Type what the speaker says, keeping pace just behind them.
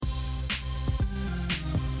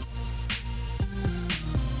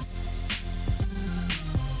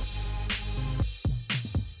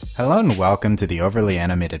Hello and welcome to the Overly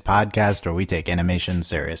Animated Podcast, where we take animation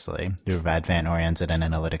seriously. We provide fan-oriented and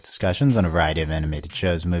analytic discussions on a variety of animated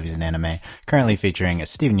shows, movies, and anime, currently featuring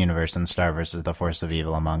Steven Universe and Star vs. the Force of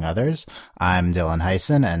Evil, among others. I'm Dylan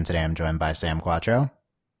Heisen, and today I'm joined by Sam Quattro.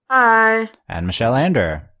 Hi. And Michelle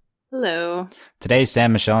Ander. Hello. Today,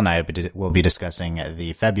 Sam, Michelle, and I will be discussing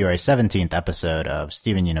the February 17th episode of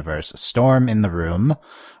Steven Universe, Storm in the Room,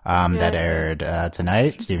 that aired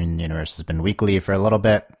tonight. Steven Universe has been weekly for a little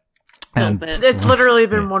bit. And it's literally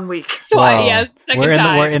been 1 week. Well, yes, we're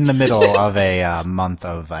in the middle of a month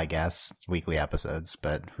of, I guess, weekly episodes,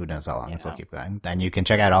 but who knows how long this will keep going. And you can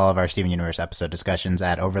check out all of our Steven Universe episode discussions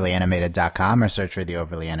at overlyanimated.com or search for the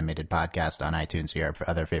Overly Animated Podcast on iTunes or your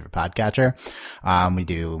other favorite podcatcher. We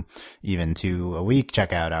do even 2 a week.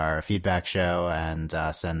 Check out our feedback show and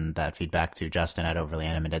send that feedback to Justin at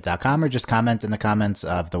overlyanimated.com or just comment in the comments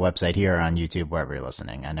of the website here or on YouTube, wherever you're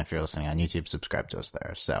listening. And if you're listening on YouTube, subscribe to us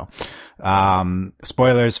there. So,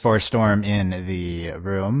 spoilers for Storm in the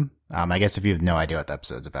Room. I guess if you have no idea what the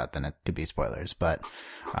episode's about, then it could be spoilers, but,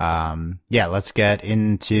 let's get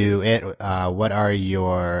into it. What are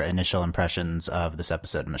your initial impressions of this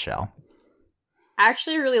episode, Michelle? I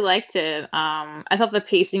actually really liked it. I thought the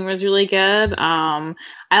pacing was really good.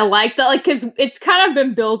 I like that, cause it's kind of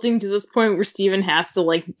been building to this point where Steven has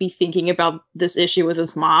to be thinking about this issue with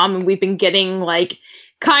his mom, and we've been getting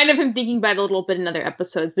kind of him thinking about it a little bit in other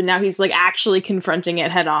episodes, but now he's actually confronting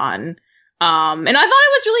it head on. And I thought it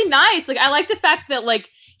was really nice. I like the fact that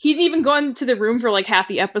he didn't even go into the room for half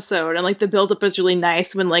the episode, and the buildup was really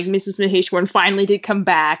nice when Mrs. Maheshwaran finally did come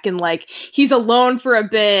back, and he's alone for a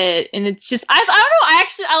bit, and it's just I don't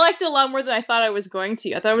know. I liked it a lot more than I thought I was going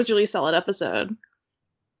to. I thought it was a really solid episode.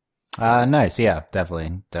 Nice. Yeah,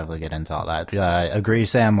 definitely get into all that. Agree,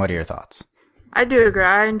 Sam. What are your thoughts? I do agree.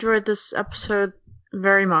 I enjoyed this episode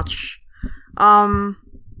very much. I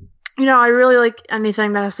really like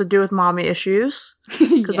anything that has to do with mommy issues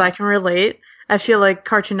because I can relate. I feel like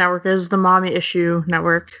Cartoon Network is the mommy issue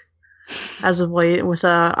network as of late with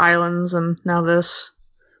Islands and now this.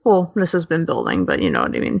 Well, this has been building, but you know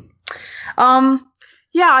what I mean.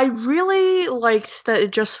 I really liked that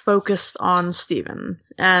it just focused on Steven,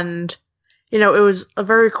 and it was a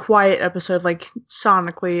very quiet episode,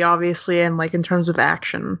 sonically, obviously, and in terms of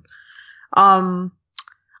action.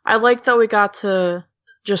 I like that we got to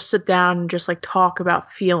just sit down and just talk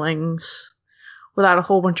about feelings without a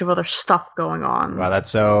whole bunch of other stuff going on. Wow, that's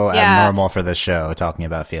so abnormal for this show, talking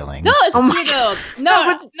about feelings. No, it's true though.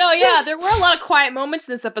 No, there were a lot of quiet moments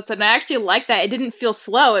in this episode, and I actually liked that. It didn't feel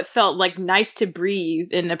slow. It felt nice to breathe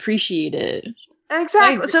and appreciate it.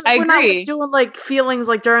 Exactly. So we're not doing feelings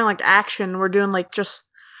during action. We're doing just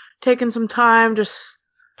taking some time, just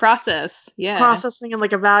processing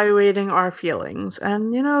and evaluating our feelings,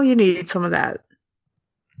 and you need some of that.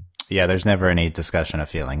 Yeah, there's never any discussion of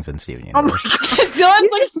feelings in Steven Universe.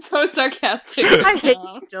 Dylan's so sarcastic. I hate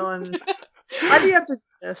you, Dylan. Why do you have to do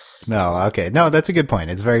this? No, okay. No, that's a good point.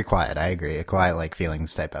 It's very quiet. I agree. A quiet,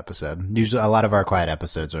 feelings type episode. Usually, a lot of our quiet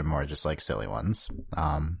episodes are more just silly ones.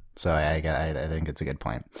 So I think it's a good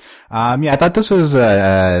point. I thought this was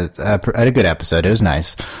a good episode. It was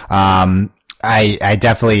nice. I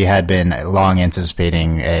definitely had been long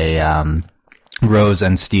anticipating a Rose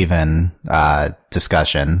and Steven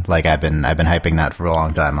discussion. I've been hyping that for a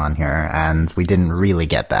long time on here, and we didn't really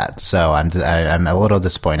get that. So I'm a little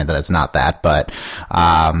disappointed that it's not that. But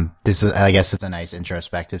this is, I guess, it's a nice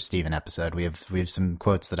introspective Steven episode. We have some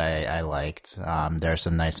quotes that I liked. There are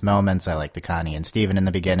some nice moments. I like the Connie and Steven in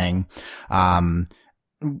the beginning. I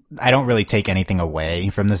don't really take anything away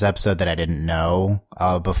from this episode that I didn't know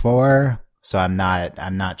before. So I'm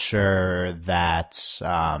not sure that,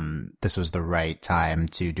 this was the right time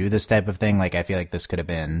to do this type of thing. I feel like this could have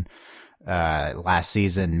been, last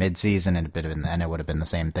season, mid-season, and it would have been the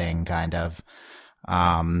same thing, kind of.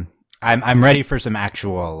 I'm ready for some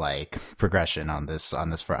actual, progression on this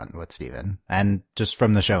front with Steven. And just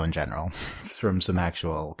from the show in general. From some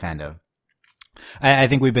actual kind of, I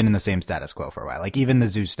think we've been in the same status quo for a while. Even the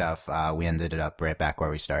zoo stuff, we ended it up right back where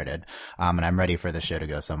we started. And I'm ready for the show to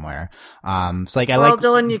go somewhere.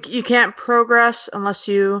 Dylan, you can't progress unless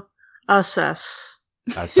you assess.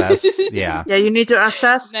 Assess, yeah. Yeah, you need to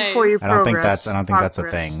assess before you progress. I don't think that's a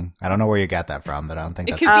thing. I don't know where you got that from, but I don't think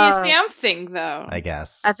that's it could be a Sam thing, though. I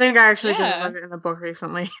guess. I think I actually just read it in the book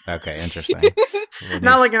recently. Okay, interesting.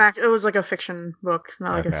 Not it was a fiction book,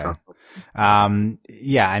 not a self book.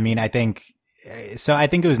 I think. So I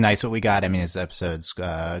think it was nice what we got. This episode's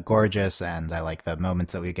gorgeous, and I like the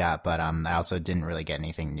moments that we got, but I also didn't really get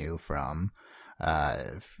anything new from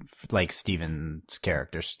like Steven's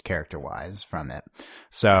character wise from it.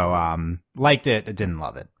 So, liked it, didn't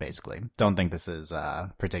love it, basically. Don't think this is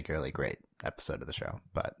a particularly great episode of the show,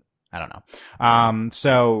 but I don't know.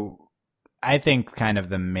 So I think kind of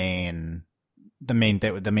the main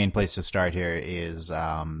place to start here is,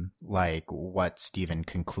 like what Steven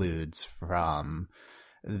concludes from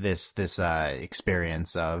this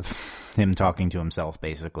experience of him talking to himself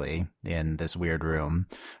basically in this weird room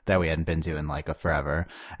that we hadn't been to in like a forever.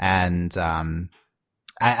 And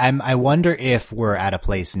I wonder if we're at a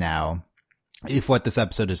place now, if what this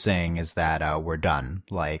episode is saying is that we're done,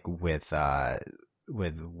 like with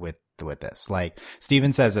this. Like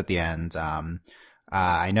Steven says at the end,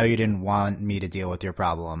 I know you didn't want me to deal with your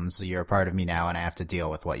problems. You're a part of me now, and I have to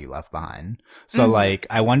deal with what you left behind. So, like,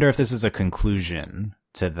 I wonder if this is a conclusion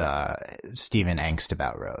to the Steven angst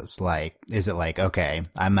about Rose. Like, is it like, okay,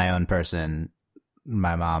 I'm my own person.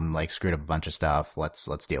 My mom, like, screwed up a bunch of stuff. Let's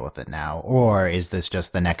deal with it now. Or is this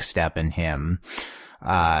just the next step in him,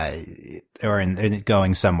 or in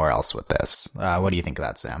going somewhere else with this? What do you think of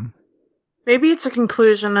that, Sam? Maybe it's a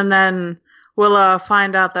conclusion, and then we'll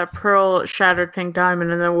find out that Pearl shattered Pink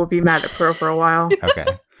Diamond, and then we'll be mad at Pearl for a while. Okay.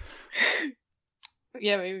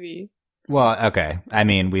 Yeah, maybe. Well, okay. I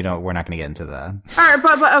mean, we're not going to get into the... All right,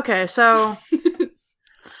 but okay, so...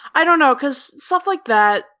 I don't know, because stuff like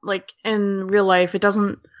that, like, in real life, it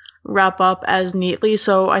doesn't wrap up as neatly,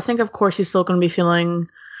 so I think, of course, he's still going to be feeling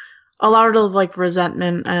a lot of, like,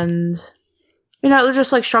 resentment, and, you know, they're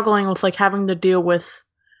just, like, struggling with, like, having to deal with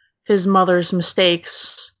his mother's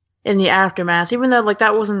mistakes in the aftermath, even though, like,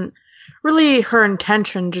 that wasn't really her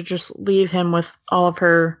intention to just leave him with all of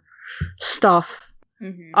her stuff.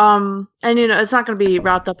 Mm-hmm. And, you know, it's not going to be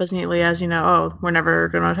wrapped up as neatly as, you know, oh, we're never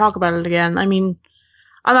going to talk about it again. I mean,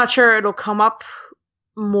 I'm not sure it'll come up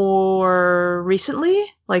more recently,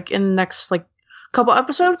 like, in the next, like, couple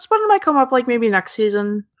episodes, but it might come up, like, maybe next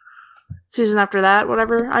season after that,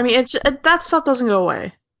 whatever. I mean, that stuff doesn't go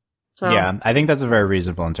away. So. Yeah, I think that's a very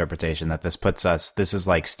reasonable interpretation, that this is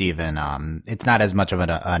like Steven, it's not as much of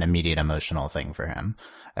an immediate emotional thing for him.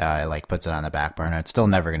 It like puts it on the back burner. It's still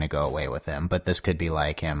never going to go away with him, but this could be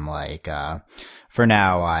like him, like, for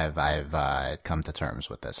now I've come to terms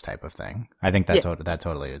with this type of thing. I think that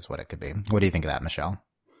totally is what it could be. What do you think of that, Michelle?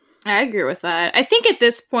 I agree with that. I think at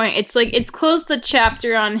this point, it's like, it's closed the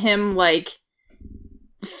chapter on him, like,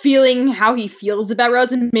 feeling how he feels about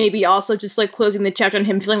Rose, and maybe also just like closing the chapter on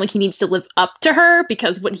him feeling like he needs to live up to her,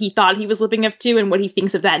 because what he thought he was living up to and what he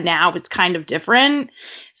thinks of that now is kind of different.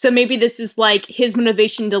 So maybe this is like his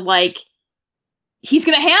motivation to, like, he's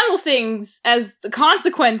going to handle things as the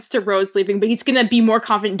consequence to Rose leaving, but he's going to be more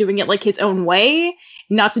confident doing it like his own way,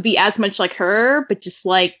 not to be as much like her, but just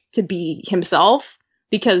like to be himself,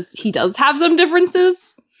 because he does have some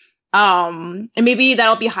differences. And maybe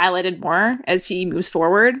that'll be highlighted more as he moves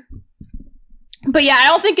forward. But yeah, I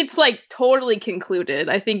don't think it's like totally concluded.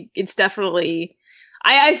 I think it's definitely,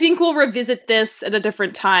 I think we'll revisit this at a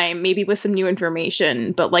different time, maybe with some new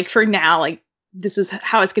information. But like for now, like this is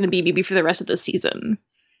how it's going to be maybe for the rest of the season.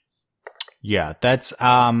 Yeah, that's,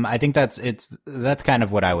 I think that's kind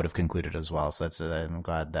of what I would have concluded as well. So I'm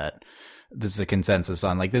glad that this is a consensus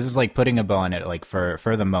on, like, this is like putting a bow on it, like, for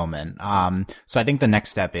the moment. So I think the next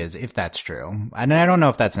step is, if that's true, and I don't know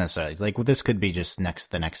if that's necessarily, like, well, this could be just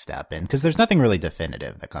the next step in, because there's nothing really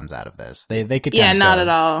definitive that comes out of this. They could not at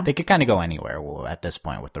all. They could kind of go anywhere at this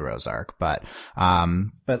point with the Rose arc, but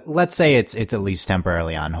let's say it's at least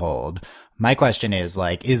temporarily on hold. My question is,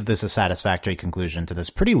 like, is this a satisfactory conclusion to this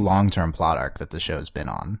pretty long-term plot arc that the show's been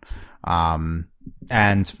on?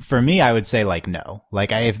 And for me, I would say, like, no.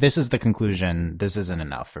 Like, if this is the conclusion, this isn't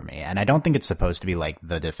enough for me. And I don't think it's supposed to be, like,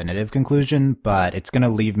 the definitive conclusion, but it's going to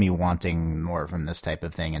leave me wanting more from this type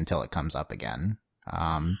of thing until it comes up again.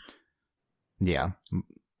 Yeah.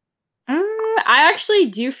 I actually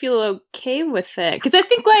do feel okay with it, because I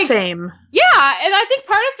think, like, same. Yeah, and I think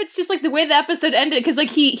part of it's just like the way the episode ended, because like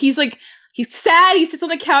he's like, he's sad, he sits on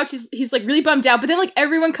the couch, he's like really bummed out, but then like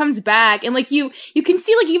everyone comes back, and like you can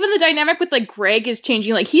see like even the dynamic with like Greg is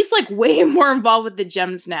changing. Like he's like way more involved with the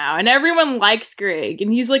gems now, and everyone likes Greg,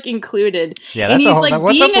 and he's like included. Yeah, and that's he's a whole, like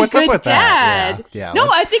what's being up, what's a good up with dad. That? Yeah, no,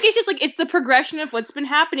 I think it's just like it's the progression of what's been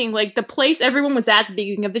happening. Like the place everyone was at the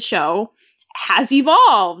beginning of the show has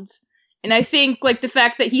evolved. And I think, like, the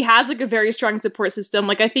fact that he has, like, a very strong support system,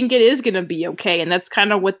 like, I think it is going to be okay. And that's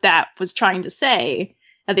kind of what that was trying to say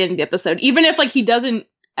at the end of the episode. Even if, like, he doesn't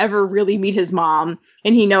ever really meet his mom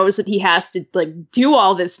and he knows that he has to, like, do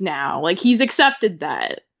all this now. Like, he's accepted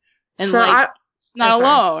that. And, so like, it's not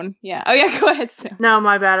alone. Yeah. Oh, yeah, go ahead, Sam. No,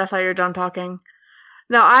 my bad. I thought you were done talking.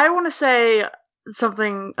 No, I want to say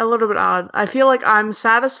something a little bit odd. I feel like I'm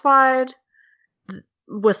satisfied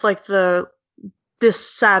with like the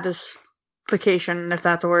dissatisfaction, if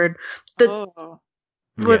that's a word.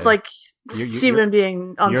 With like Steven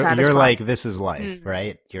being unsatisfied. You're like, this is life,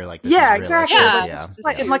 right? You're like, this yeah, is exactly. Yeah.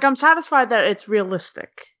 And like I'm satisfied that it's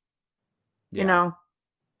realistic. You know.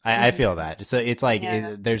 I feel that. So it's like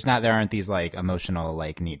there aren't these like emotional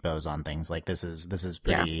like neat bows on things. Like this is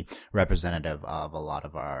pretty representative of a lot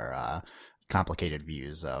of our complicated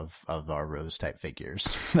views of our Rose type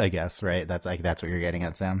figures, I guess, right? That's what you're getting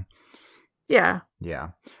at, Sam. Yeah. Yeah.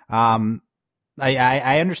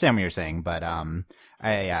 I understand what you're saying, but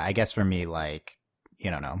I guess for me, like, you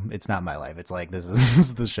know, it's not my life. It's like this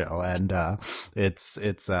is the show, and this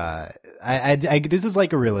is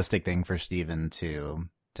like a realistic thing for Steven to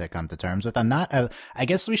come to terms with. I'm not. I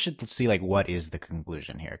guess we should see like what is the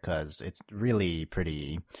conclusion here, because it's really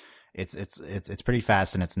pretty. It's pretty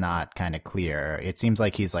fast, and it's not kind of clear. It seems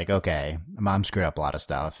like he's like, okay, mom screwed up a lot of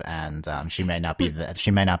stuff, and she may not be she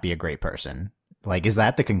may not be a great person. Like, is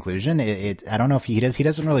that the conclusion? I don't know if he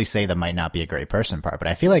doesn't really say the might not be a great person part, but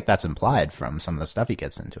I feel like that's implied from some of the stuff he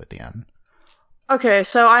gets into at the end. Okay,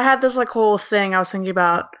 so I had this like whole thing I was thinking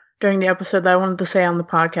about during the episode that I wanted to say on the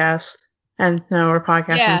podcast. And no, we're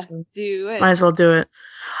podcasting. Yeah, so do it. Might as well do it.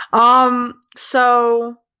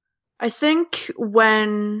 So I think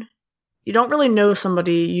when you don't really know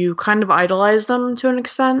somebody, you kind of idolize them to an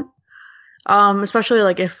extent. Especially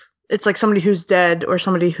like if it's like somebody who's dead or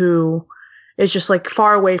somebody who is just like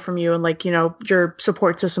far away from you, and like, you know, your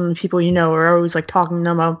support system and people you know are always like talking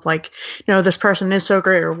them up, like, you know, this person is so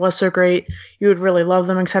great or was so great, you would really love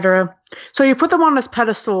them, etc. So you put them on this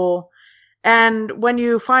pedestal, and when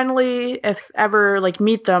you finally, if ever, like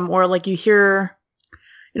meet them, or like you hear,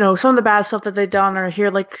 you know, some of the bad stuff that they've done, or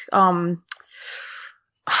hear like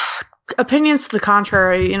opinions to the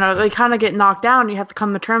contrary, you know, they kind of get knocked down. You have to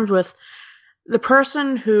come to terms with the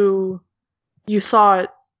person who you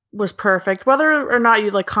thought was perfect, whether or not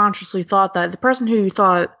you like consciously thought that. The person who you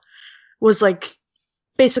thought was like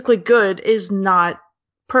basically good is not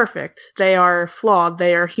perfect. They are flawed.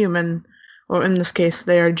 They are human, or in this case,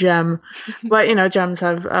 they are gem. But you know, gems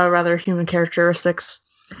have rather human characteristics,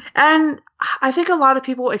 and I think a lot of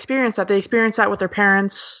people experience that. They experience that with their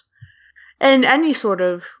parents in any sort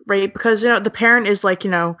of rape, because, you know, the parent is like,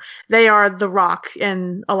 you know, they are the rock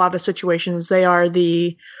in a lot of situations. They are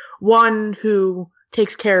the one who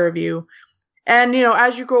takes care of you. And, you know,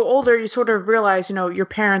 as you grow older, you sort of realize, you know, your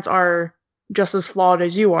parents are just as flawed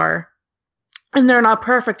as you are. And they're not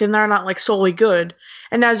perfect, and they're not like solely good.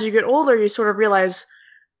 And as you get older, you sort of realize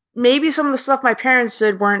maybe some of the stuff my parents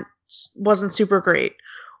did wasn't super great.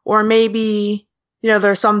 Or maybe, you know,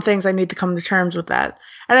 there are some things I need to come to terms with that.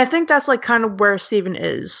 And I think that's like kind of where Steven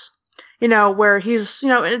is. You know, where he's, you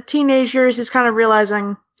know, in teenage years, he's kind of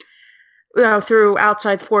realizing, you know, through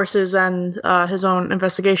outside forces and his own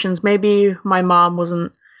investigations, maybe my mom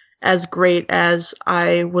wasn't as great as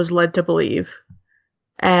I was led to believe.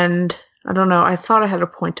 And I don't know, I thought I had a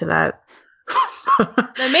point to that.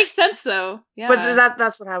 That makes sense, though. Yeah. But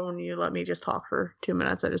that's what happened when you let me just talk for 2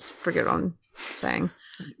 minutes. I just forget what I'm saying.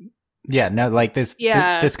 Yeah, no, like this.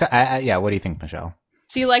 Yeah. Yeah, what do you think, Michelle?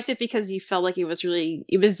 So you liked it because you felt like it was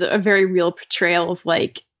a very real portrayal of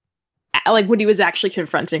like what he was actually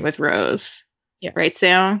confronting with Rose. Yeah. Right,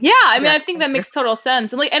 Sam? Yeah, I mean, I think that makes total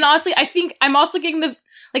sense. And honestly, I think I'm also getting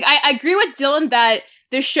I agree with Dylan that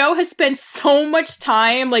the show has spent so much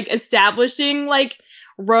time like establishing like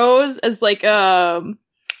Rose as like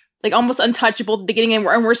almost untouchable at the beginning, and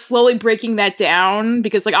we're slowly breaking that down,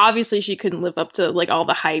 because like obviously she couldn't live up to like all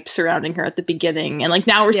the hype surrounding her at the beginning, and like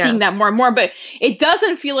now we're seeing that more and more, but it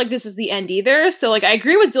doesn't feel like this is the end either. So like I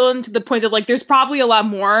agree with Dylan to the point that like there's probably a lot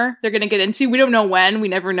more they're gonna get into. We don't know when. We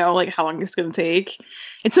never know like how long it's gonna take.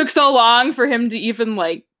 It took so long for him to even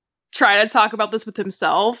like try to talk about this with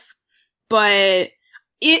himself, but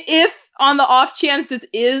if on the off chance this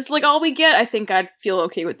is like all we get, I think I'd feel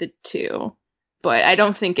okay with it too. But I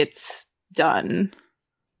don't think it's done.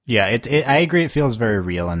 Yeah, I agree. It feels very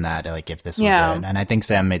real in that, like, if this was it. And I think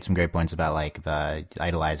Sam made some great points about, like, the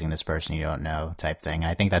idolizing this person you don't know type thing. And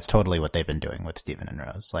I think that's totally what they've been doing with Steven and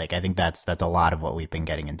Rose. Like, I think that's a lot of what we've been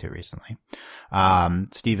getting into recently.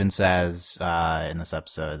 Steven says in this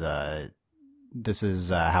episode, this is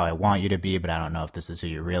how I want you to be, but I don't know if this is who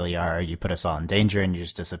you really are. You put us all in danger and you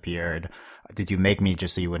just disappeared. Did you make me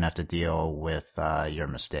just so you wouldn't have to deal with your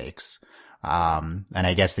mistakes? And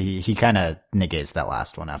I guess he kind of negates that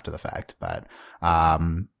last one after the fact, but,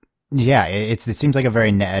 yeah, it seems like a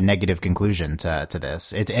very negative conclusion to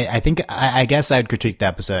this. I guess I'd critique the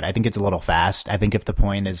episode. I think it's a little fast. I think if the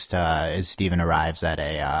point is Steven arrives at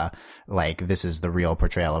like this is the real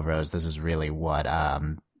portrayal of Rose. This is really what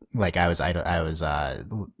like I was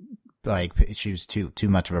like she was too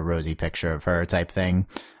much of a rosy picture of her type thing.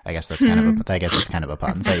 I guess that's kind of a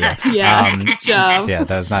pun, but yeah. Yeah, good job. Yeah,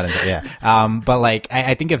 that was not but like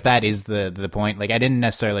I think if that is the point, like I didn't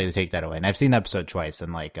necessarily take that away, and I've seen the episode twice,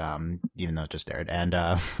 and like even though it just aired, and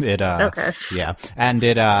Okay. yeah, and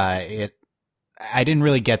it I didn't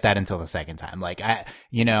really get that until the second time. Like I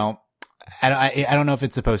don't know if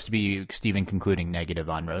it's supposed to be Steven concluding negative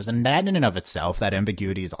on Rose, and that in and of itself, that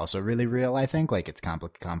ambiguity is also really real. I think like it's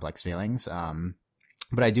complex feelings.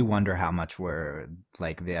 But I do wonder how much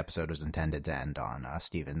like the episode was intended to end on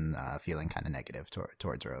Steven feeling kind of negative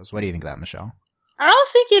towards Rose. What do you think of that, Michelle? I don't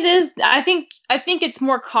think it is. I think it's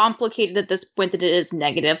more complicated at this point than it is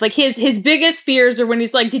negative. Like his biggest fears are when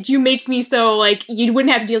he's like, "Did you make me so like you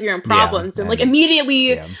wouldn't have to deal with your own problems?" And like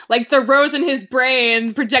immediately, like the Rose in his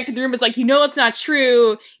brain projected the room is like, "That's not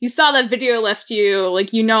true. You saw that video left you.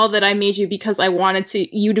 Like that I made you because I wanted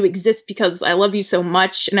you to exist because I love you so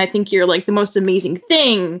much, and I think you're like the most amazing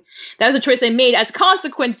thing. That was a choice I made. As a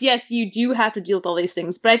consequence, yes, you do have to deal with all these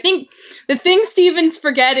things. But I think the thing Steven's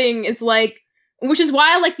forgetting is like." Which is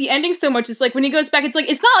why I like the ending so much. It's like when he goes back, it's like,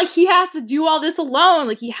 it's not like he has to do all this alone.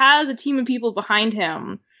 Like he has a team of people behind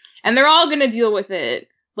him and they're all going to deal with it.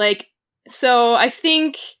 Like, so I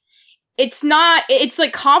think it's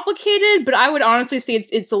like complicated, but I would honestly say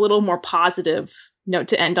it's a little more positive note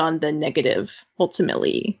to end on than negative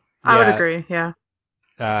ultimately. I would agree. Yeah.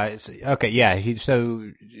 Okay. Yeah. So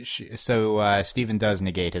Steven does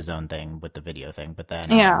negate his own thing with the video thing, but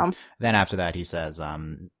then, then after that he says,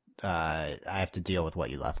 I have to deal with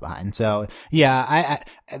what you left behind. So yeah,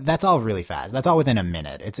 I that's all really fast. That's all within a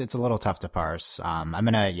minute. It's a little tough to parse. I'm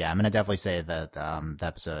gonna definitely say that the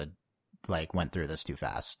episode like went through this too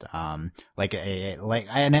fast. And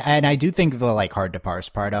I do think the like hard to parse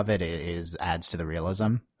part of it adds to the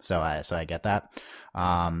realism. So I get that.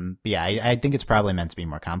 Yeah, I think it's probably meant to be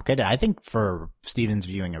more complicated. I think for Steven's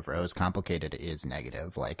viewing of Rose, complicated is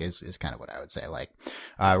negative, like is kind of what I would say, like,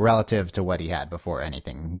 relative to what he had before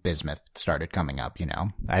anything Bismuth started coming up,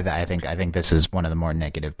 I think this is one of the more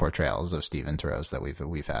negative portrayals of Steven to Rose that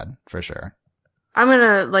we've had for sure. I'm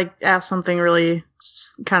gonna like ask something really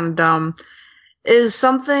kind of dumb. Is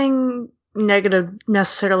something negative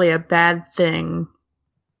necessarily a bad thing?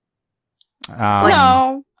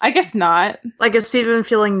 No, I guess not. Like, is Steven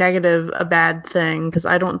feeling negative a bad thing? Because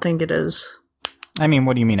I don't think it is. I mean,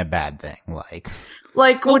 what do you mean a bad thing? Like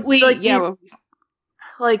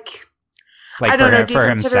I don't know, for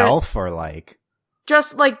himself or like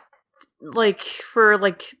just like for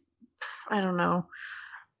like I don't know.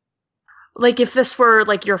 Like if this were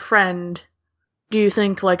like your friend, do you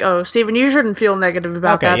think like, oh, Steven, you shouldn't feel negative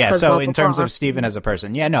about that? Okay, yeah. So blah, blah, in terms blah. of Steven as a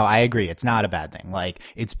person, yeah, no, I agree. It's not a bad thing. Like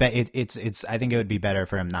it's I think it would be better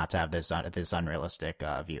for him not to have this unrealistic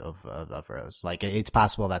view of Rose. Like it's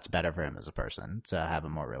possible that's better for him as a person to have a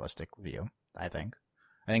more realistic view. I think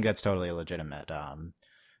that's totally legitimate.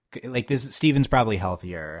 Like this, Steven's probably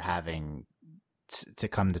healthier having to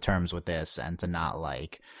come to terms with this and to not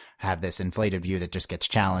like have this inflated view that just gets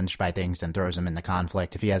challenged by things and throws him into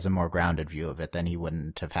conflict. If he has a more grounded view of it, then he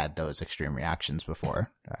wouldn't have had those extreme reactions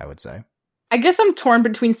before, I would say. I guess I'm torn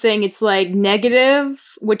between saying it's like negative,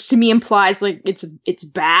 which to me implies like it's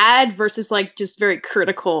bad, versus like just very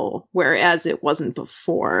critical, whereas it wasn't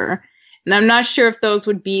before. And I'm not sure if those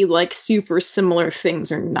would be like super similar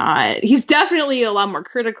things or not. He's definitely a lot more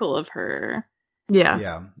critical of her.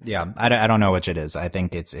 Yeah. I don't know which it is. I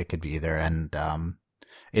think it could be either, and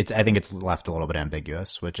I think it's left a little bit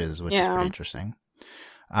ambiguous, which is pretty interesting.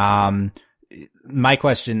 My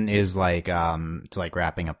question is like, to like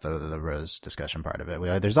wrapping up the Rose discussion part of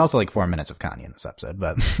it. There's also like 4 minutes of Kanye in this episode,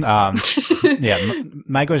 but, yeah,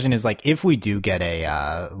 my question is like, if we do get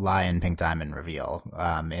a, Lion Pink Diamond reveal,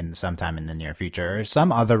 in sometime in the near future, or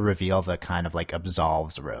some other reveal that kind of like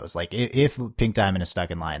absolves Rose, like if Pink Diamond is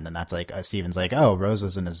stuck in Lion, then that's like, Steven's like, oh, Rose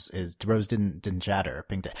wasn't Rose didn't shatter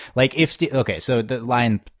Pink like okay, so the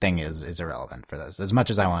Lion thing is irrelevant for this, as much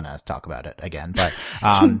as I want to talk about it again, but,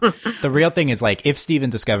 the real thing is like, if Steven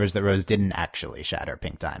discovers that Rose didn't actually shatter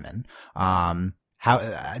Pink Diamond, how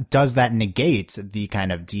does that negate the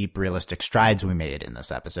kind of deep realistic strides we made in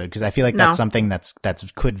this episode? Because I feel like that's something that's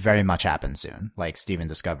could very much happen soon. Like Steven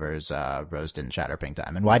discovers Rose didn't shatter Pink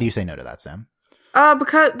Diamond. Why do you say no to that, Sam?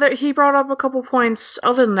 Because he brought up a couple points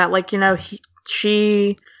other than that. Like,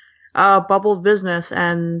 she bubbled Bismuth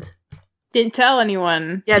and didn't tell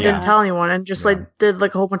anyone. Yeah, didn't tell anyone, and just like did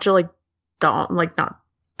like a whole bunch of like not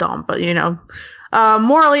dumb, but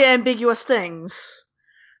morally ambiguous things.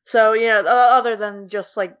 So, other than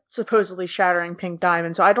just, like, supposedly shattering Pink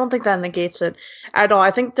Diamond. So I don't think that negates it at all. I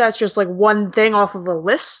think that's just, like, one thing off of a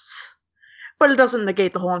list, but it doesn't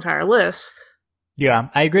negate the whole entire list. Yeah,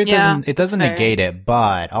 I agree. It doesn't negate it,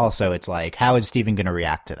 but also it's like, how is Steven going to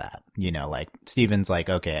react to that? Like, Steven's like,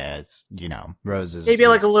 okay, it's, Rose is... Maybe,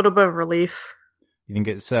 like, a little bit of relief. You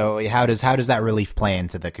think so? How does that relief play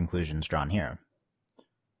into the conclusions drawn here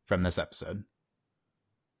from this episode?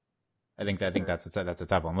 I think that's a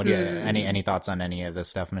tough one. What do you any thoughts on any of this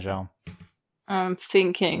stuff, Michelle? I'm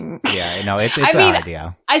thinking. Yeah, no, it's an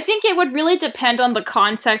idea. I think it would really depend on the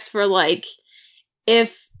context for, like,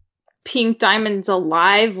 if Pink Diamond's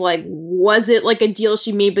alive, like, was it like a deal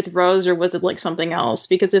she made with Rose, or was it like something else?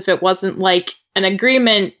 Because if it wasn't like an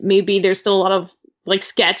agreement, maybe there's still a lot of like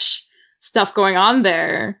sketch stuff going on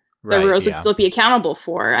there. That Rose would still be accountable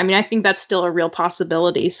for. I mean, I think that's still a real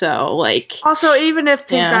possibility. So, like... Also, even if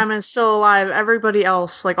Pink Diamond's still alive, everybody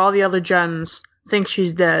else, like all the other gens, think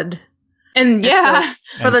she's dead. And yeah,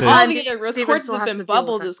 for the time being, Rose have been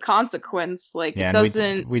bubbled as consequence. Like, it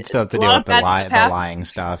doesn't... We'd still have to deal with the lying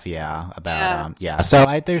stuff,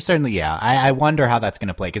 So there's certainly, I wonder how that's going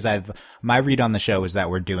to play, because my read on the show is that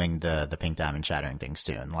we're doing the Pink Diamond shattering thing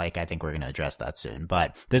soon. Like, I think we're going to address that soon.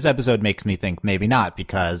 But this episode makes me think maybe not,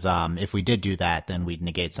 because if we did do that, then we'd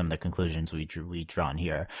negate some of the conclusions we drawn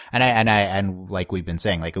here. And like we've been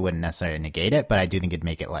saying, like, it wouldn't necessarily negate it, but I do think it'd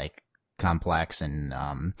make it like complex, and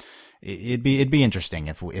it'd be interesting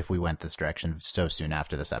if we went this direction so soon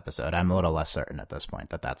after this episode. I'm a little less certain at this point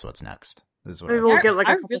that that's what's next. Maybe we'll get like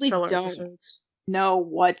a couple really filler don't episodes. Know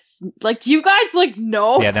what's like. Do you guys like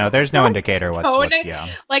know? Yeah, no, there's no indicator what's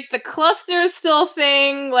like the cluster is still a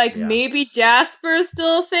thing. Like maybe Jasper is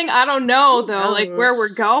still a thing. I don't know though. Like where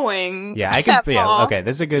we're going. Yeah, I can. Yeah, okay.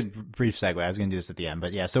 This is a good brief segue. I was going to do this at the end,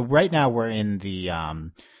 but yeah. So right now we're in the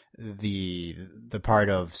part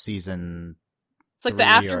of season. It's like the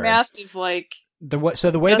aftermath of like the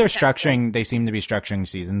way they're structuring. They seem to be structuring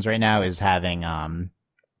seasons right now is having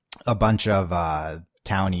a bunch of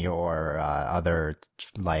towny or other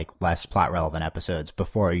like less plot relevant episodes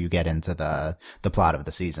before you get into the plot of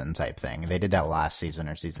the season type thing. They did that last season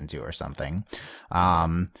or season 2 or something.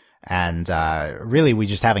 And really, we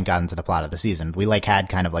just haven't gotten to the plot of the season. We like had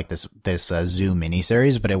kind of like this Zoo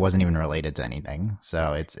miniseries, but it wasn't even related to anything.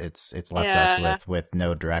 So it's left us with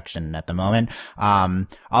no direction at the moment.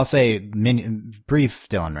 I'll say brief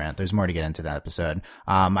Dylan rant. There's more to get into that episode.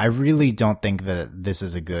 I really don't think that this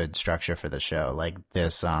is a good structure for the show. Like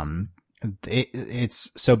this,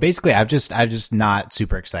 it's so basically I'm just not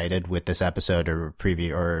super excited with this episode or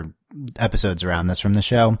preview or episodes around this from the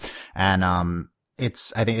show. And,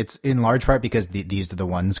 I think it's in large part because these are the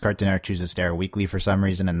ones Cartoon Network chooses to air weekly for some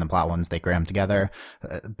reason, and the plot ones they cram together.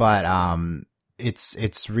 But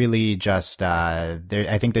it's really just I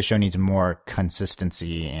think the show needs more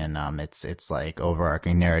consistency in its like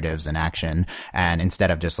overarching narratives and action, and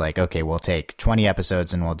instead of just like, okay, we'll take 20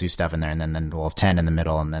 episodes and we'll do stuff in there, and then we'll have 10 in the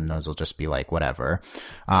middle, and then those will just be like whatever.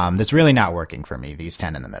 That's really not working for me, these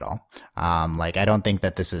 10 in the middle. Like I don't think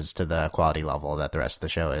that this is to the quality level that the rest of the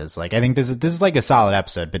show is. Like I think this is like a solid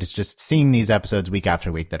episode, but it's just seeing these episodes week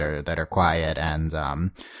after week that are quiet and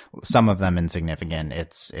some of them insignificant.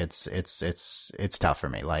 It's tough for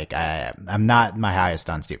me. Like I'm not my highest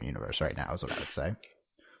on Steven Universe right now is what I would say.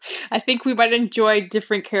 I think we might enjoy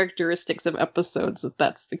different characteristics of episodes if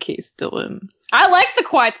that's the case, Dylan. I like the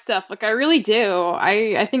quiet stuff. Like I really do.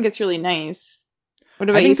 I think it's really nice. What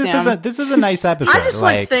about you, Sam? This is a nice episode. I just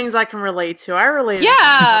like things I can relate to. I relate. Yeah,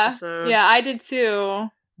 to this episode. Yeah, I did too.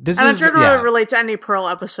 I'm trying to relate to any Pearl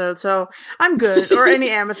episode, so I'm good, or any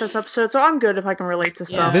Amethyst episode, so I'm good if I can relate to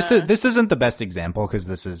stuff. This isn't the best example because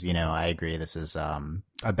this is, I agree, this is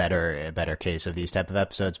a better case of these type of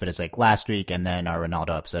episodes, but it's like last week and then our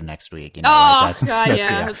Ronaldo episode next week. That's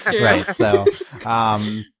true. Right. So,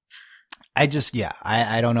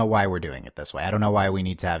 I don't know why we're doing it this way. I don't know why we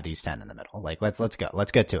need to have these 10 in the middle. Like, let's go.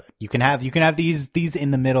 Let's get to it. You can have these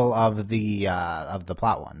in the middle of the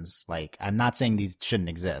plot ones. Like, I'm not saying these shouldn't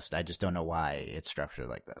exist. I just don't know why it's structured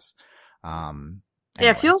like this. Anyway.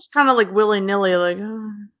 Yeah, it feels kind of like willy-nilly, like,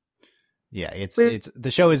 yeah, it's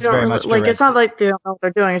the show is very much like, it's not like they don't know what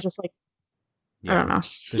they're doing. It's just like, I don't know.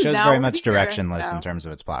 The show's very much directionless in terms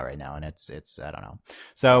of its plot right now, and it's I don't know.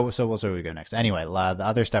 So we'll see where we go next. Anyway, the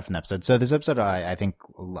other stuff in the episode. So this episode, I think,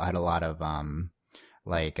 had a lot of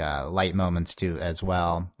light moments too as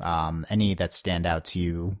well. Any that stand out to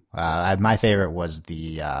you? My favorite was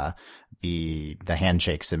the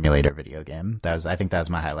handshake simulator video game. I think that was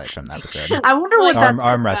my highlight from the episode. I wonder what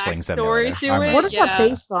arm wrestling simulator. What is that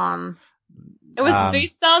based on? It was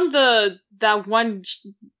based on that one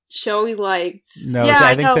show he liked. No, Yeah, so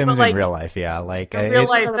I I think know, same but, as like, in real life. Yeah, like in real it's,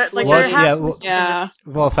 life, that, like, well, there it's- has yeah, to be well- something Yeah. else.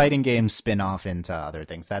 well, fighting games spin off into other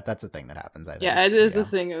things. That's a thing that happens. I think. Yeah, it is yeah. a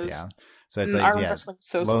thing. It was. Yeah. So it's Mm, like arm yeah, wrestling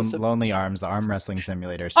so specific. Lonely Arms, the arm wrestling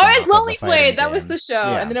simulator. Oh, spin-off it's of the Lonely fighting Blade. That was game. the show,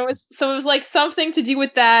 Yeah. and then it was like something to do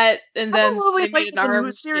with that, and I then thought Lonely they Blade made was an a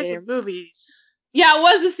arm series game. of movies. Yeah, it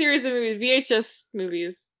was a series of movies, VHS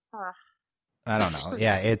movies. I don't know.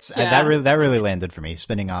 Yeah, it's Yeah. that really landed for me.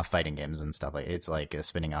 Spinning off fighting games and stuff like it's like a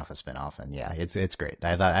spinning off a spin-off, and yeah, it's great.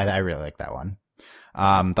 I really like that one.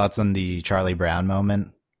 Thoughts on the Charlie Brown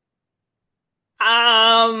moment?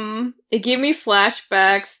 It gave me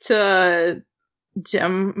flashbacks to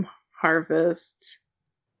Gem Harvest.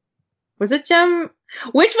 Was it Gem?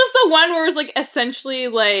 Which was the one where it was like essentially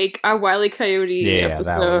like a Wile E. Coyote Yeah, that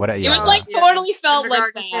episode? one. It Yeah, was that like one. totally felt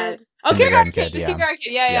like Kindergarten that. Kid. Oh, Kindergarten Kid, Kid, just yeah. Kindergarten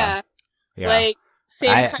Kid. Yeah. Yeah. Like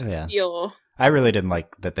same I- kind yeah. of deal. I really didn't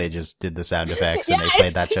like that they just did the sound effects and Yeah, they played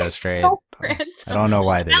it's- that show it's straight. so random. I don't know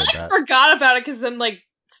why they I did like that. forgot about it because then like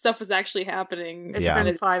stuff was actually happening. It's Yeah.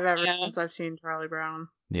 been 5 ever Yeah. since I've seen Charlie Brown.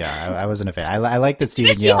 Yeah, I wasn't a fan. I like that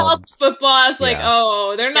Steven Especially all yelled. the football. I was like, Yeah.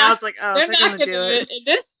 oh, they're Yeah, I not. was like, oh, They're they're not gonna gonna do it. And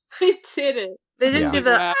this, they did it. They didn't Yeah. do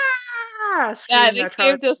the Wow. scream Yeah, they that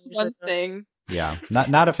Charlie saved us usually one does. thing. Yeah,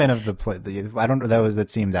 not a fan of the play. I don't. That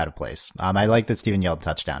seemed out of place. I like that Steven yelled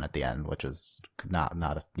touchdown at the end, which was not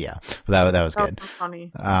a yeah. But that was That good. was so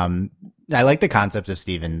funny. I like the concept of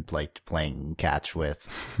Steven like playing catch with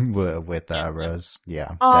Rose.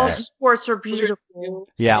 Yeah. All That- sports are beautiful.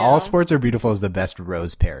 yeah, all sports are beautiful is the best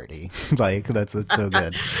Rose parody. Like it's so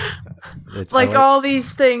good. It's Like I all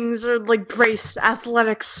these things are like race,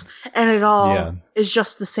 athletics, and it all Yeah. is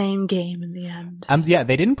just the same game in the end. yeah,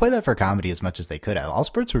 they didn't play that for comedy as much as they could have. All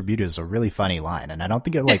sports were beautiful is a really funny line, and I don't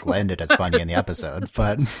think it like landed as funny in the episode,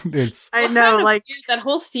 but it's I know, like that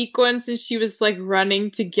whole sequence, and she was like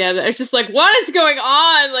running together. It's just like, what is going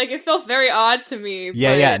on? Like it felt very odd to me.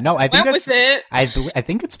 yeah, but yeah. No, I think went that's with it. I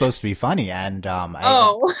think it's supposed to be funny, and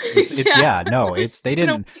It's yeah, no, it's they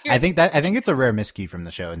didn't. I think think it's a rare miscue from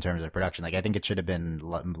the show in terms of production. Like I think it should have been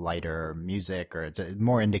lighter music, or it's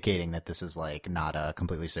more indicating that this is like not a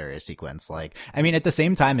completely serious sequence. Like I mean, at the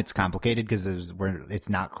same time, it's complicated because it's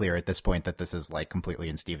not clear at this point that this is like completely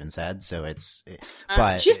in Steven's head. So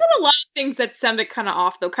but she said a lot of things that sounded kind of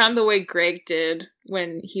off, though, kind of the way Greg did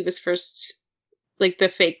when he was first, like the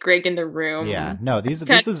fake Greg in the room. yeah, no, this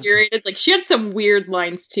Kind is of curated. Like she had some weird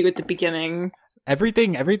lines too at the beginning.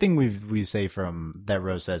 everything we say from that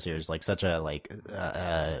Rose says here is like such a like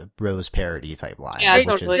Rose parody type line. Yeah, hey,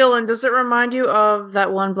 which totally. Dylan, does it remind you of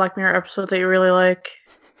that one Black Mirror episode that you really like?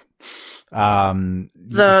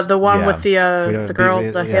 The one yeah. with We the don't- girl,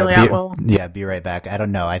 be- the yeah, Haley be- Atwell. Yeah, be right back. I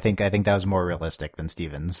don't know. I think that was more realistic than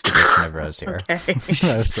Steven's depiction of Rose here. Okay.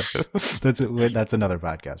 that's another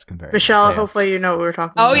podcast comparison. Michelle, Yeah. hopefully you know what we're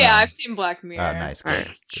talking Oh about. yeah, I've seen Black Mirror. Oh, nice. Good.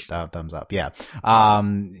 Alright. Good. Thumbs up. Yeah.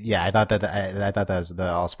 Yeah. I thought that was the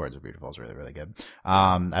All Sports Are Beautiful is really, really good.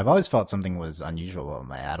 I've always felt something was unusual in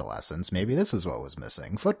my adolescence. Maybe this is what was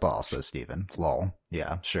missing. Football, says Steven. Lol.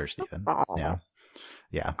 Yeah. Sure, Steven. Football. Yeah.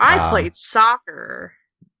 Yeah. I played soccer.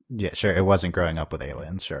 Yeah, sure. It wasn't growing up with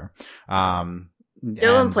aliens. Sure. Dylan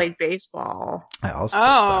and played baseball. I also played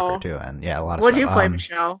soccer too, and yeah, a lot of What stuff. do you play,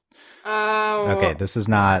 Michelle? Oh. Okay, this is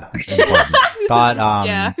not important. Thought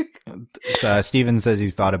Yeah. So Steven says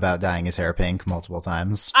he's thought about dyeing his hair pink multiple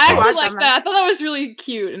times. I Thoughts? actually like that. I thought that was really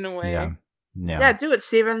cute in a way. Yeah. Yeah, Yeah. do it,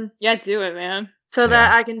 Steven. Yeah, do it, man. So Yeah.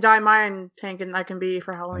 that I can dye mine pink and I can be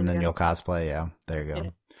for Halloween. And then again. you'll cosplay, yeah. There you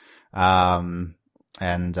go.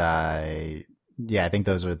 Yeah, I think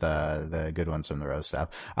those are the good ones from the Rose stuff.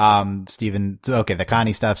 Steven, okay, the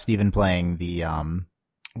Connie stuff, Steven playing the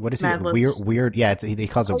what is Mad it? Libs. Weird. Yeah, he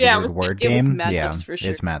calls it Oh, yeah, weird word it was game. Mad Yeah, Libs for sure.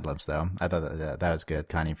 it's Mad Libs though. I thought that was good.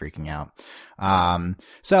 Connie freaking out.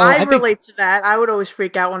 So I I think relate to that. I would always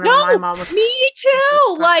freak out whenever my No, mom would. me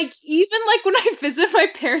too. Like even like when I visit my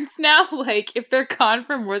parents now, like if they're gone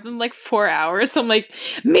for more than like 4 hours, I'm like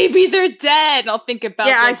maybe they're dead. I'll think about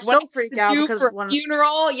Yeah, I like, still what freak to out do because for a when-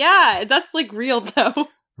 funeral. Yeah, that's like real though.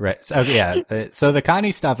 Right. So, yeah. So the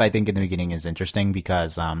Connie stuff, I think in the beginning is interesting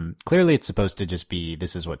because, clearly it's supposed to just be,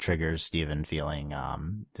 this is what triggers Steven feeling,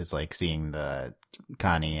 is like seeing the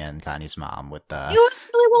Connie and Connie's mom with the, It was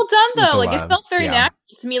really well done with though. the Like love, it felt very yeah. natural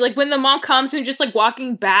to me. Like when the mom comes and just like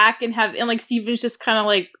walking back and like Steven's just kind of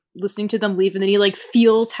like listening to them leave, and then he like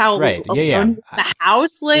feels how Right, alone yeah. he is in the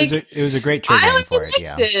house. Like it was a great I triggering like for liked it.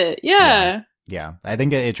 Yeah. it. Yeah. Yeah, I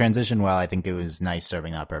think it transitioned well. I think it was nice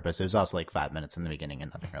serving that purpose. It was also like 5 minutes in the beginning and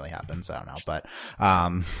nothing really happened, so I don't know. But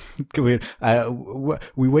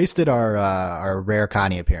we wasted our rare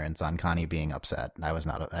Connie appearance on Connie being upset. I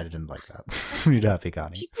didn't like that. We need happy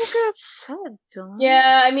Connie. People get upset, Dylan.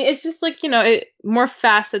 Yeah, I mean, it's just like, more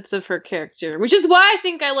facets of her character, which is why I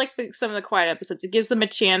think I like some of the quiet episodes. It gives them a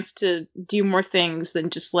chance to do more things than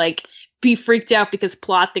just like be freaked out because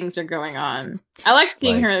plot things are going on. I like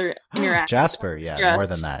seeing her interact. Jasper, yeah, stress. More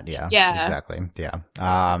than that, yeah. Yeah. Exactly. Yeah.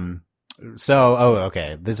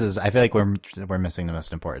 Okay. I feel like we're missing the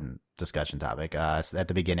most important discussion topic. At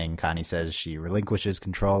the beginning, Connie says she relinquishes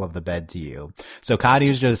control of the bed to you. So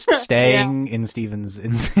Connie's just staying in Steven's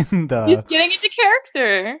in the. She's getting into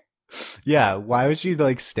character. Yeah, why was she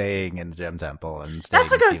like staying in the Gem Temple and staying?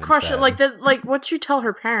 That's a good question. Bed? What'd she tell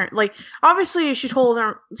her parent? Like, obviously, she told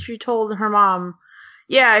her mom,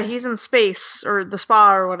 yeah, he's in space or the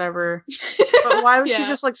spa or whatever. But why was she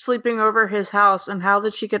just like sleeping over his house? And how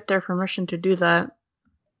did she get their permission to do that?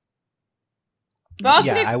 Well,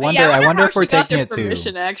 yeah, I wonder if we're taking it too.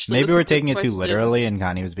 Actually. Maybe we're taking it too literally, and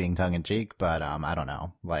Connie was being tongue in cheek. But I don't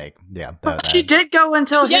know. Like, yeah, she did go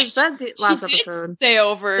until he said the last episode. Stay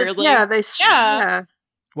over. Yeah.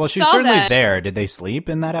 Well, she was certainly there. Did they sleep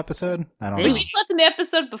in that episode? I don't know. She slept in the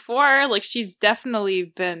episode before. Like, she's definitely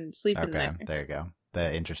been sleeping there. Okay, there you go.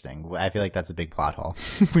 Interesting. I feel like that's a big plot hole.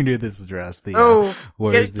 We knew this addressed. That'll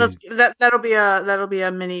be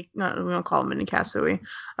a mini. No, we don't call it mini cast, do we?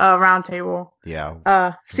 Round table.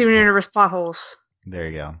 Yeah. Steven Universe plot holes. There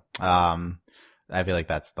you go. I feel like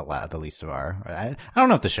that's the least of our. I don't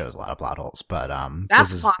know if the show has a lot of plot holes, but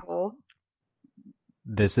that's a plot hole.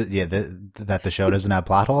 This is that the show doesn't have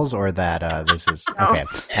plot holes, or that this is okay.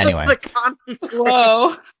 Anyway,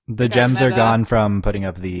 whoa. The gems are gone from putting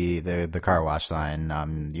up the car wash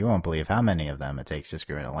sign. You won't believe how many of them it takes to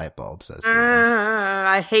screw in a light bulb. Says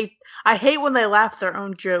I hate when they laugh their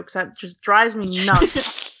own jokes. That just drives me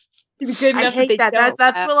nuts. To be good enough, I hate that.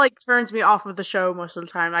 That's what like turns me off of the show most of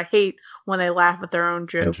the time. I hate when they laugh at their own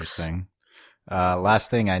jokes. Interesting. Last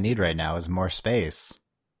thing I need right now is more space.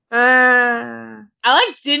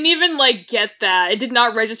 I didn't even get that. It did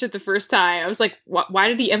not register the first time. I was like, why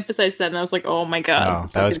did he emphasize that? And I was like, oh my god. Oh,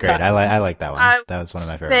 that was great. I like that one. That was one of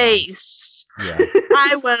my favorite ones. Yeah.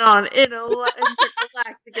 I went on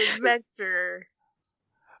intergalactic adventure.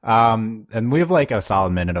 And we have a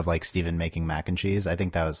solid minute of Steven making mac and cheese. I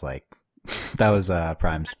think that was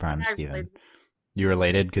prime Steven. You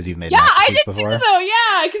related because you've made mac and cheese before? Yeah, I did too, though.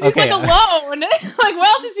 Yeah, because he's alone. What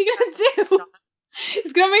else is he gonna do?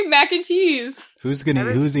 He's gonna make mac and cheese. Who's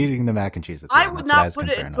eating the mac and cheese? I would not put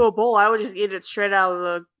it into a bowl. I would just eat it straight out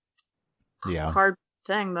of the hard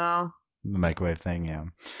thing, though. The microwave thing, yeah.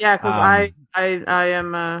 Yeah, because I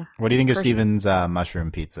am. What do you think of Steven's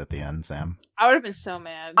mushroom pizza at the end, Sam? I would have been so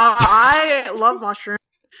mad. I love mushrooms.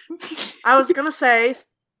 I was gonna say.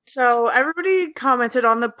 So everybody commented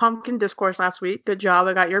on the pumpkin discourse last week. Good job.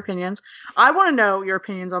 I got your opinions. I want to know your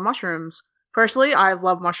opinions on mushrooms. Personally, I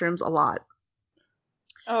love mushrooms a lot.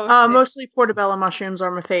 Oh, mostly portobello mushrooms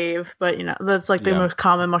are my fave, but that's the most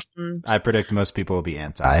common mushrooms. I predict most people will be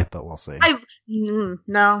anti, but we'll see.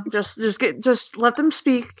 No, just let them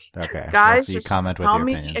speak. Okay, guys, just comment with tell your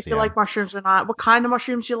me opinions, if you like mushrooms or not. What kind of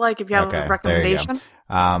mushrooms you like? If you have a recommendation.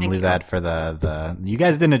 Leave that for the. You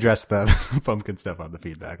guys didn't address the pumpkin stuff on the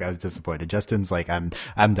feedback. I was disappointed. Justin's like, I'm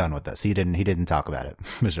done with this. He didn't talk about it,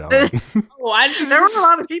 Michelle. There were a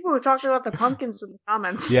lot of people who talked about the pumpkins in the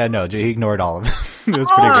comments. Yeah, no, he ignored all of them. It was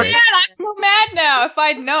pretty great. Man, I'm so mad now. If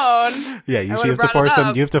I'd known. Yeah, you have to force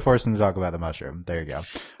him. You have to force him to talk about the mushroom. There you go.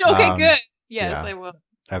 Okay, good. Yes, I will.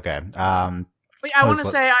 Okay. Wait, I want to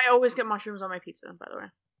say I always get mushrooms on my pizza. By the way.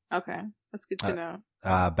 Okay, that's good to know.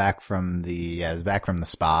 Back from the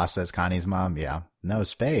spa, says Connie's mom. Yeah, no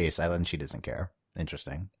space. Eileen, she doesn't care.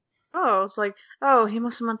 Interesting. Oh, it's he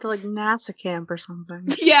must have went to NASA camp or something.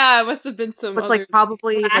 Yeah, it must have been some. It's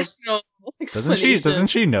probably Doesn't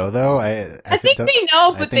she know though? I think they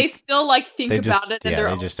know, but they still think about it.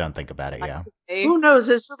 Yeah, they just don't think about it. Yeah. Who knows?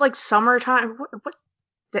 Is it summertime? What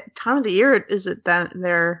time of the year is it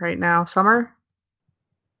there right now? Summer.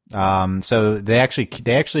 So they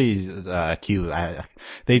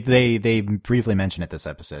briefly mention it this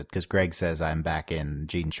episode because Greg says I'm back in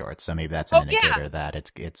jean shorts, so maybe that's an indicator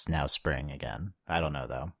that it's now spring again. I don't know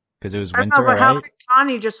though, because it was winter, right? How did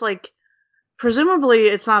Connie just presumably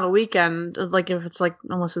it's not a weekend, if it's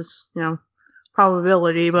unless it's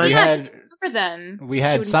probability, but we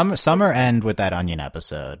had summer end with that onion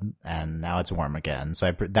episode, and now it's warm again.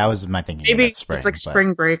 So that was my thinking. Maybe spring, it's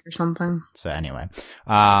spring break or something. So anyway,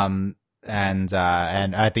 And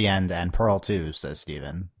at the end, and Pearl too, says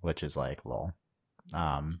Steven, which is like, lol.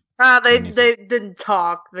 They didn't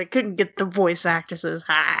talk. They couldn't get the voice actresses.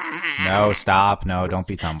 No, stop. No, don't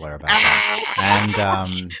be Tumblr about that.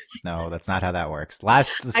 And no, that's not how that works.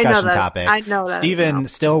 Last discussion topic. I know that. Steven,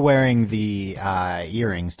 still wearing the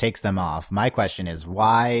earrings, takes them off. My question is,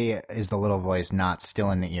 why is the little voice not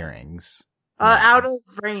still in the earrings? Out of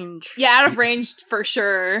range. Yeah, out of range for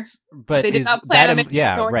sure. But they did not plan on it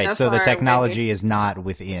going right. that So the far technology away. is not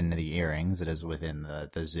within the earrings; it is within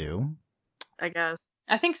the zoo. I guess.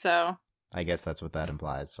 I think so. I guess that's what that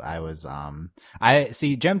implies. I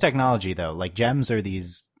see gem technology though. Like gems are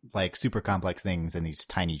these like super complex things, and these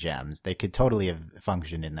tiny gems, they could totally have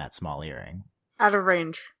functioned in that small earring. Out of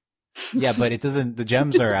range. Yeah, but it doesn't. The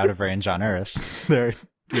gems are out of range on Earth. They're,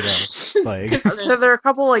 you know, like So they're a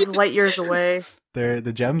couple like light years away.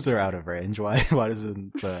 the gems are out of range. Why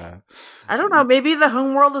doesn't? I don't know. Maybe the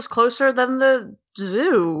home world is closer than the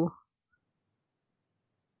zoo.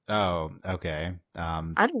 Oh, okay.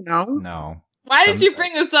 I don't know. No. Why did you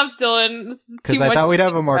bring this up, Dylan? Because I thought we'd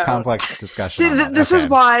have a more complex discussion. See, on that. this Okay. is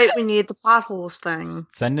why we need the plot holes thing.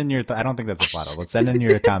 Send in your. I don't think that's a plot hole. But send in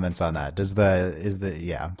your comments on that.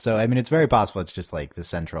 Yeah. So I mean, it's very possible it's just like the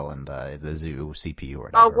central and the zoo CPU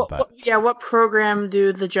or whatever. What program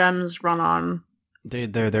do the gems run on?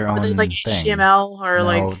 They're their own Are they like thing. HTML or No,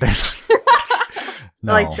 like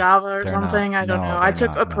no, like Java or they're something? not. I don't No, know. I they're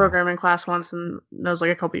took not, a no. programming class once, and that was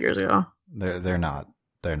like a couple years ago. They're not.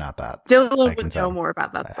 They're not that. Dylan I would can know tell. more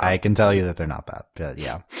about that stuff. I can tell you that they're not that. But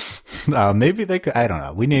yeah, maybe they could. I don't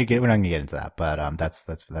know. We're not gonna get into that. But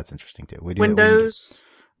that's interesting too. Windows.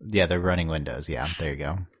 Yeah, they're running Windows. Yeah, there you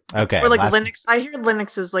go. Okay. Or like Linux. I hear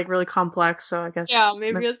Linux is like really complex, so I guess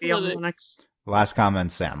maybe that's be on what it- Linux. Last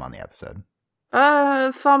comment, Sam, on the episode.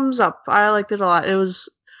 Thumbs up. I liked it a lot. It was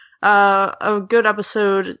a good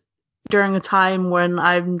episode during a time when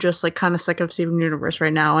I'm just like kind of sick of Steven Universe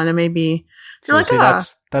right now, and it made me feel like, See,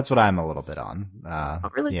 that's what I'm a little bit on.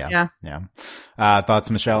 really? Yeah. Thoughts,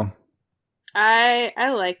 Michelle?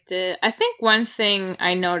 I liked it. I think one thing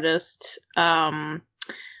I noticed,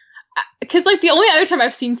 because like the only other time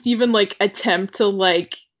I've seen Steven like attempt to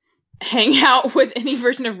like hang out with any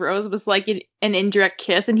version of Rose was like an indirect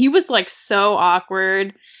kiss, and he was like so awkward,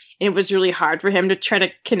 and it was really hard for him to try to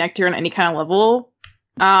connect to her on any kind of level.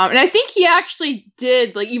 And I think he actually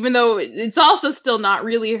did, like, even though it's also still not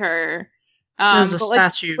really her. There's a but,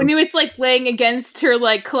 like, statue. when he was like laying against her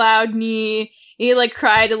like cloud knee, he like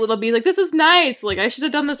cried a little bit, like, this is nice. Like, I should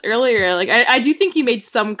have done this earlier. Like, I do think he made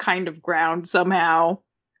some kind of ground somehow.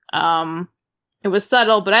 It was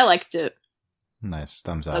subtle, but I liked it. Nice.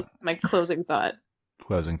 Thumbs up. That's my closing thought.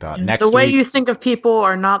 Closing thought. The Next way week. you think of people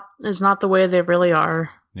is not the way they really are.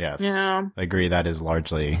 Yes. Yeah. Agree. That is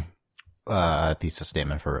largely a thesis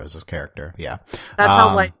statement for Rose's character. Yeah. That's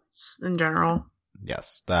how life is in general.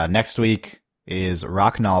 Yes. Next week is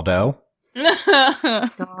Rocknaldo. God.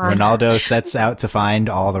 Ronaldo sets out to find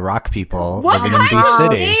all the rock people What living in kind Beach of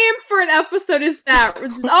City. name for an episode is that?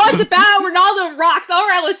 It's about Ronaldo and rocks. All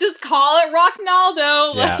right, let's just call it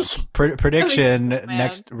Rocknaldo. Yeah. Like, Prediction: Man.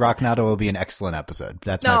 next Rocknaldo will be an excellent episode.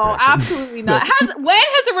 That's my no, prediction. absolutely not. When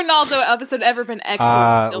has a Ronaldo episode ever been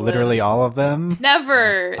excellent? Dylan? Literally all of them.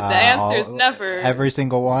 Never. The answer is never. Every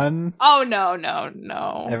single one. Oh no.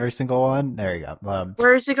 Every single one. There you go.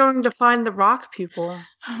 Where is he going to find the rock people?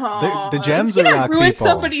 The gems he's are gonna rock ruin people.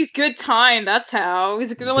 somebody's good time. That's how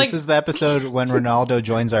he's gonna like. This is the episode when Ronaldo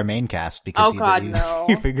joins our main cast because Oh, God, no.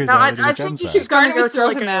 he figures No, out I where the think gems you are. should Garnet go would to, throw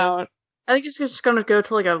like, him a- out. I think he's just going to go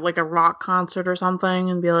to like a rock concert or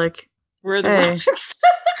something and be like, We're the Hey. rocks.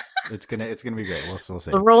 It's gonna be great. We'll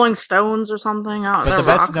see. the Rolling Stones or something. But the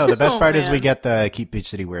best Oh, part is we man. get the Keep Beach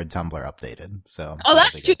City Weird Tumblr updated. So Oh, that'll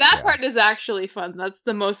that's be true. good. That Yeah. part is actually fun. That's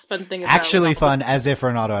the most fun thing. About Actually Ronaldo. fun, as if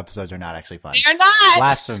Ronaldo episodes are not actually fun. They're not.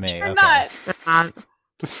 Blasphemy. They're Okay. not.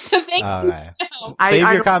 Thank you. Alright. Sam.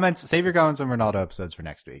 Save your comments on Ronaldo episodes for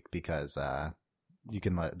next week because you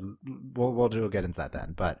can we'll get into that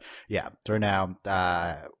then. But yeah, for now,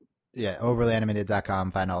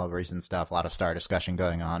 overlyanimated.com, find all of recent stuff, a lot of Star discussion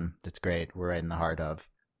going on. It's great. We're right in the heart of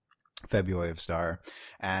February of Star.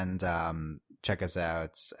 And check us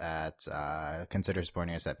out at consider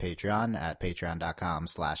supporting us at Patreon at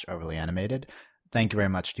patreon.com/overlyanimated. Thank you very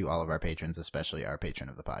much to all of our patrons, especially our patron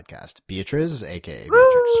of the podcast, Beatrice, aka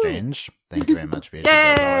Beatrix Strange. Thank you very much, Beatrice,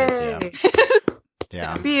 as always.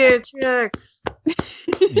 Yeah. Beatrix.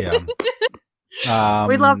 Yeah.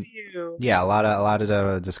 We love you. Yeah, a lot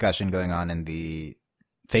of discussion going on in the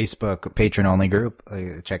Facebook patron only group.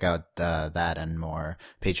 Check out that and more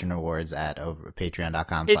patron rewards at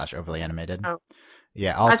patreon.com/overlyanimated. Oh.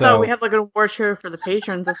 Yeah. I Also, thought we had like an award show for the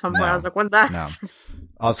patrons at some point. I was like, when that? No.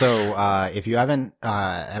 Also, if you haven't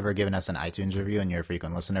ever given us an iTunes review and you're a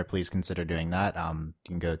frequent listener, please consider doing that. You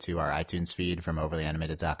can go to our iTunes feed from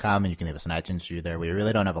overlyanimated.com and you can leave us an iTunes review there. We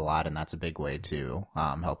really don't have a lot, and that's a big way to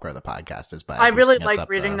help grow the podcast. Is by I really boosting us like up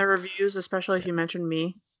reading the reviews, especially if you mentioned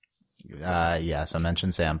me. Yeah, so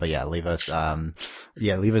mention Sam, but yeah, leave us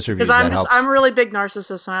leave us reviews. Because I'm a really big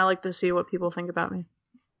narcissist, and I like to see what people think about me.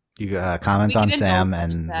 You comment on Sam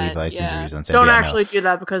and leave iTunes reviews on Sam. Don't actually do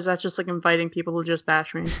that because that's just like inviting people to just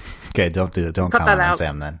bash me. Okay, don't do it. Don't comment on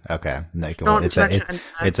Sam then. Okay,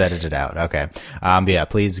 it's edited out. Okay, but yeah,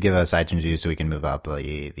 please give us iTunes reviews so we can move up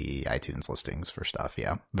the iTunes listings for stuff.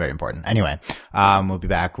 Yeah, very important. Anyway, we'll be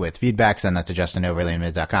back with feedback. Send that to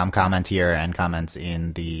JustinOverlyAnimated.com. Comment here and comments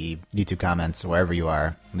in the YouTube comments wherever you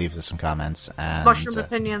are. Leave us some comments and mushroom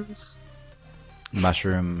opinions.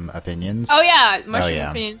 Mushroom opinions. Oh yeah, mushroom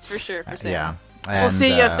opinions for sure. For Sam. Yeah, and, we'll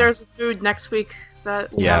see if there's food next week.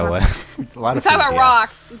 That a lot of. Talk about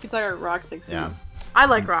rocks. We can talk about rocks next week. I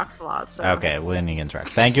like rocks a lot. So. Okay, winning and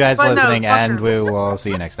tracks. Thank you guys for listening, and we will see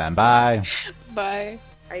you next time. Bye. Bye.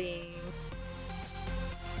 Bye.